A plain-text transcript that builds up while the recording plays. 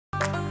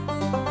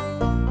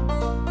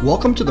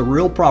Welcome to the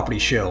Real Property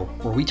Show,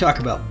 where we talk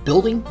about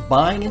building,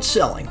 buying, and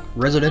selling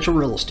residential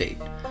real estate.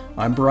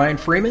 I'm Brian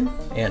Freeman,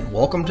 and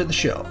welcome to the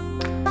show.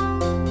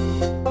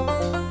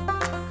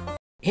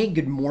 Hey,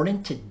 good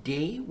morning.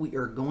 Today we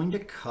are going to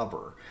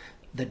cover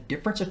the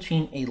difference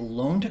between a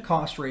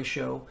loan-to-cost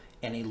ratio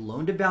and a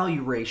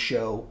loan-to-value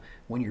ratio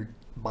when you're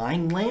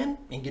buying land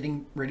and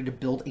getting ready to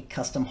build a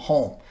custom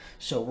home.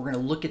 So we're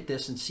going to look at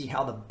this and see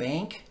how the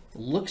bank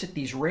looks at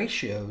these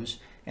ratios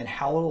and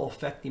how it will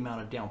affect the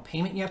amount of down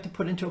payment you have to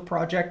put into a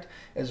project,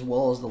 as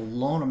well as the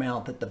loan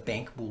amount that the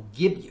bank will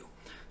give you.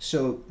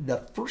 So the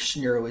first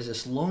scenario is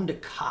this loan to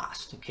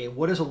cost. Okay,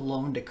 what is a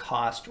loan to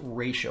cost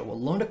ratio? Well,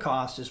 loan to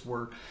cost is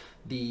where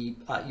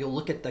you'll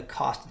look at the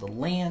cost of the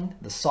land,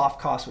 the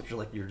soft costs, which are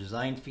like your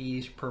design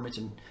fees, permits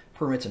and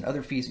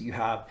other fees that you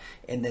have,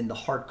 and then the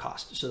hard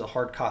costs. So the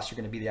hard costs are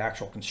going to be the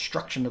actual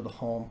construction of the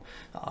home,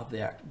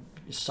 the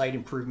site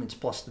improvements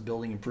plus the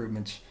building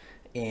improvements,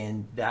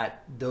 and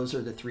those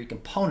are the three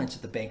components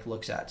that the bank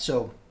looks at.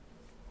 So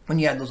when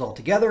you add those all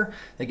together,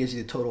 that gives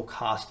you the total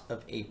cost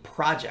of a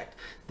project.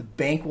 The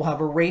bank will have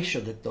a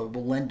ratio that they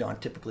will lend on.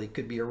 Typically, it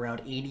could be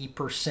around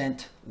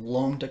 80%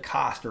 loan to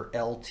cost, or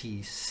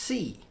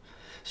LTC.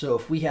 So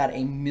if we had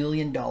 $1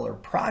 million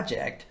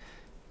project,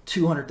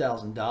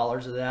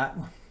 $200,000 of that,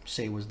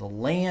 say, was the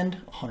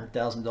land,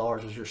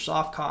 $100,000 was your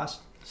soft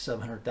cost,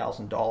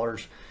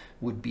 $700,000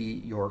 would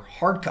be your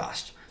hard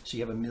cost. So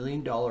you have $1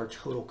 million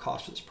total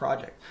cost for this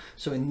project.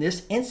 So in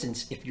this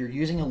instance, if you're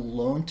using a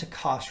loan to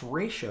cost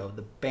ratio,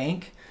 the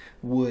bank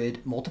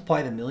would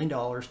multiply the $1 million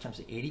times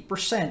the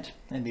 80%,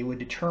 and they would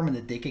determine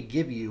that they could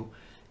give you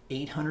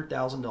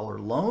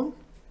 $800,000 loan,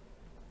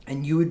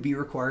 and you would be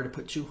required to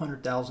put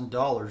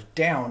 $200,000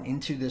 down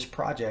into this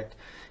project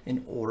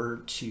in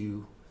order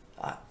to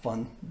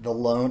fund the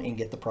loan and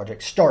get the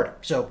project started.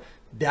 So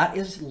that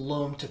is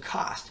loan to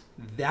cost.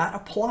 That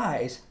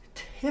applies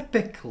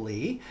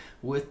typically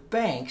with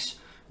banks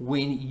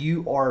when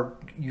you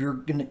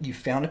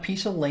found a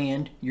piece of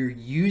land, you're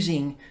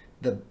using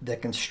the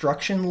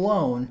construction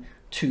loan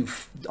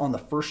on the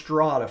first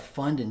draw to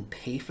fund and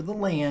pay for the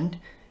land,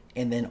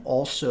 and then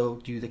also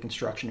do the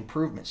construction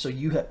improvements. So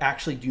you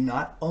actually do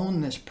not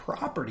own this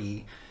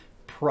property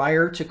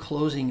prior to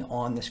closing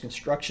on this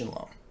construction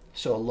loan.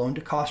 So a loan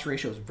to cost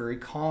ratio is very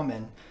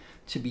common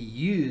to be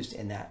used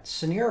in that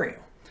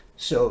scenario.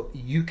 So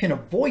you can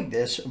avoid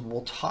this, and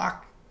we'll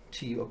talk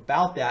to you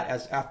about that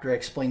after I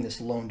explain this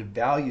loan to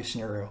value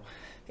scenario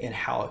and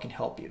how it can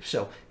help you.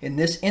 So in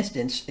this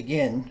instance,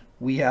 again,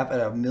 we have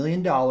a $1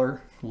 million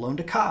loan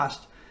to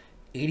cost,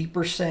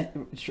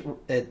 80%,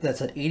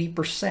 that's at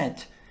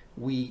 80%,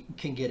 we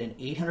can get an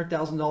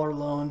 $800,000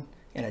 loan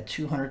and a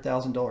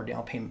 $200,000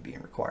 down payment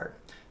being required.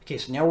 Okay,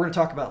 so now we're going to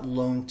talk about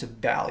loan to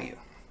value.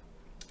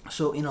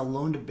 So in a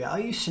loan to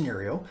value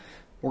scenario,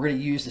 we're going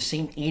to use the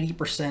same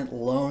 80%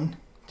 loan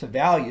to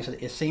value, so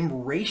the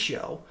same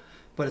ratio,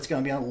 but it's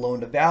going to be on loan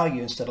to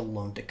value instead of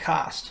loan to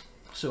cost.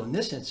 So in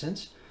this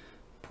instance,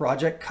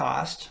 project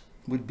cost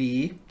would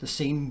be the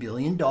same $1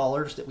 million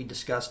that we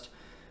discussed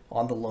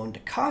on the loan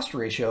to cost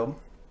ratio,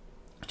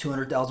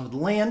 $200,000 for the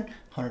land,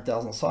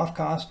 $100,000 soft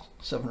cost,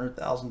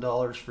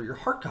 $700,000 for your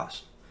hard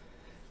cost.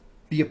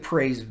 The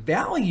appraised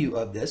value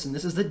of this, and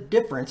this is the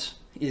difference,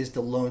 is the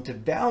loan to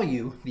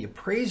value. The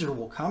appraiser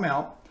will come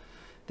out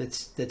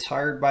that's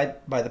hired by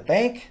the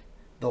bank.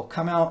 They'll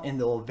come out and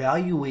they'll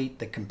evaluate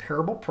the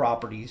comparable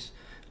properties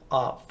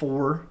that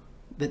are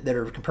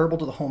comparable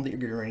to the home that you're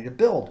getting ready to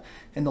build.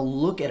 And they'll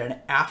look at an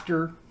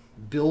after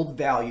build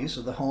value.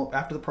 So the home,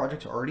 after the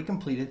project's already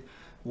completed,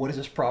 what is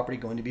this property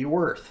going to be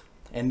worth?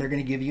 And they're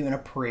going to give you an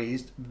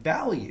appraised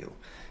value.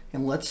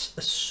 And let's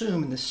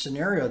assume in this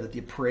scenario that the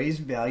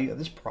appraised value of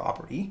this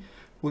property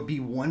would be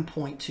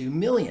 $1.2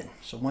 million.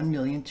 So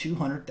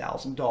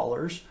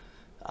 $1,200,000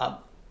 an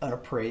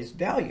appraised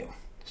value.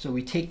 So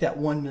we take that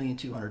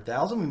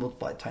 $1,200,000, we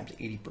multiply it times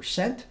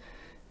 80%,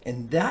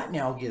 and that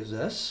now gives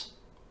us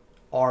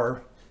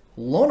our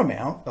loan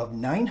amount of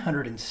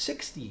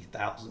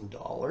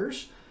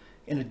 $960,000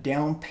 and a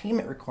down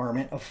payment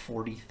requirement of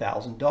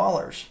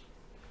 $40,000.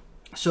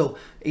 So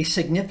a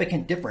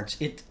significant difference.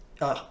 It's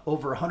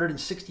over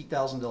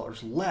 $160,000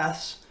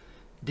 less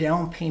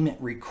down payment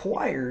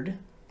required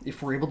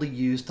if we're able to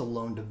use the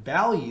loan to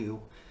value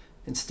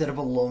instead of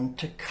a loan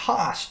to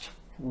cost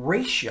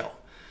ratio.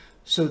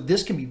 So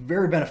this can be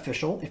very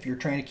beneficial if you're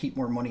trying to keep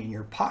more money in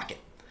your pocket.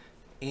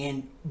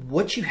 And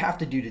what you have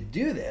to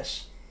do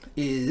this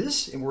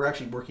is, and we're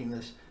actually working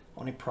this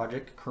on a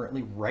project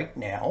currently right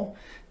now,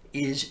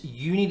 is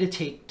you need to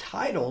take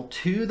title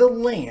to the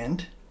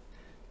land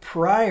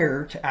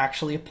prior to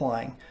actually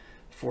applying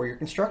for your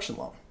construction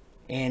loan.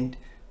 And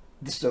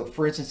so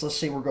for instance, let's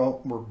say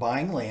we're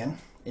buying land,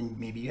 and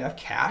maybe you have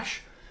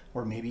cash,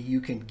 or maybe you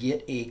can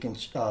get a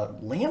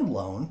land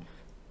loan.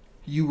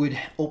 You would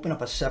open up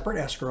a separate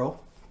escrow,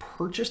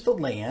 purchase the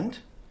land,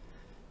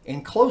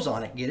 and close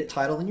on it, get it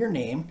titled in your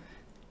name,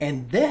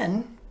 and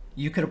then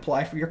you could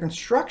apply for your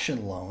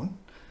construction loan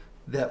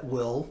that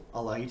will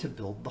allow you to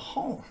build the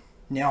home.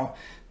 Now,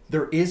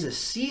 There is a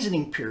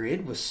seasoning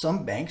period with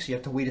some banks. You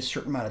have to wait a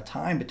certain amount of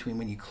time between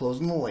when you close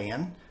on the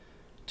land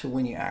to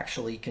when you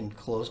actually can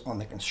close on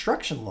the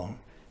construction loan.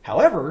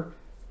 However,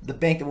 the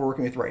bank that we're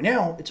working with right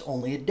now, it's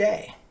only a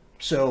day.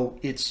 So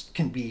it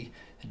can be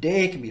a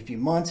day, it can be a few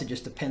months. It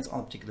just depends on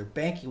a particular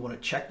bank. You want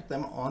to check with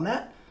them on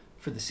that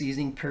for the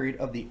seasoning period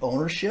of the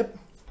ownership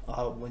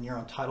when you're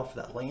on title for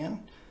that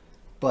land.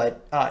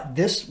 But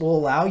this will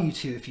allow you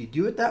to, if you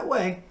do it that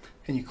way,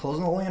 and you close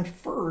on the land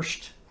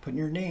first, put in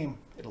your name,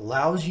 it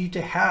allows you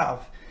to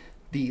have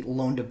the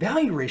loan to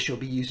value ratio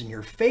be used in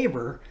your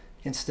favor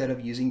instead of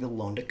using the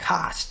loan to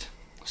cost.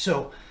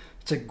 So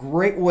it's a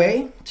great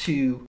way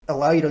to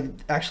allow you to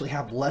actually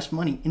have less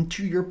money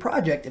into your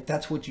project if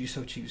that's what you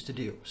so choose to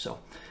do. So,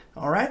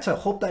 all right, so I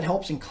hope that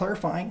helps in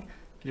clarifying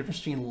the difference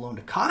between a loan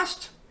to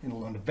cost and a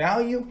loan to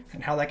value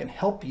and how that can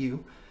help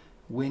you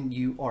when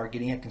you are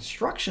getting a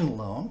construction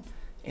loan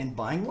and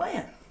buying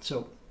land.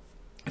 So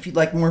if you'd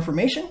like more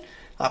information,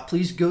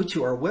 please go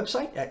to our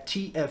website at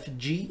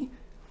tfgonline.com.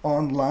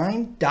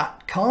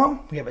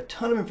 We have a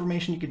ton of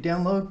information you can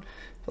download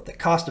about the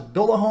cost to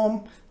build a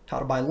home, how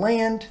to buy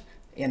land,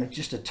 and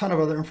just a ton of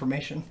other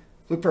information.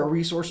 Look for our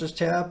resources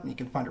tab and you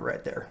can find it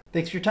right there.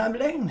 Thanks for your time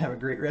today and have a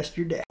great rest of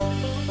your day.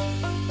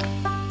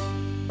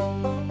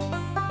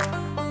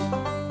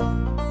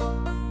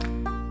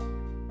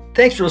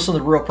 Thanks for listening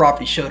to the Real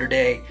Property Show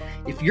today.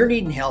 If you're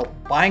needing help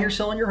buying or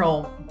selling your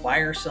home,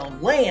 buying or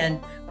selling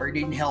land, or you're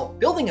needing help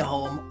building a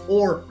home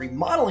or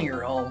remodeling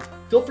your home,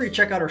 feel free to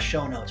check out our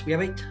show notes. We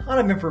have a ton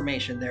of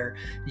information there.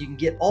 You can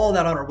get all of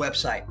that on our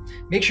website.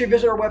 Make sure you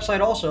visit our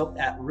website also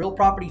at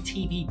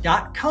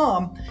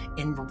realpropertytv.com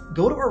and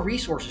go to our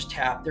resources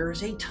tab. There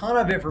is a ton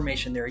of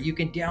information there. You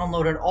can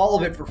download it, all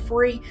of it for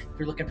free. If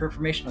you're looking for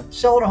information on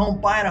selling a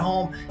home, buying a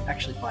home,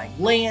 actually buying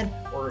land,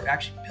 or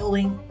actually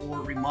building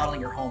or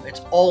remodeling your home,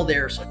 it's all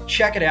there. So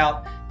check it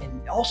out.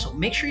 And also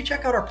make sure you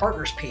check out our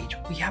partners page.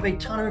 We have a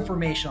ton of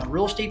information on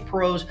real estate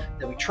pros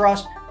that we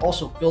trust,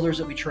 also builders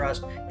that we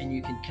trust, and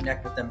you can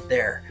connect with them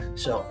there.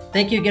 So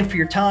thank you again for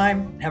your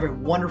time and have a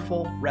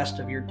wonderful rest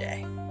of your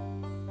day.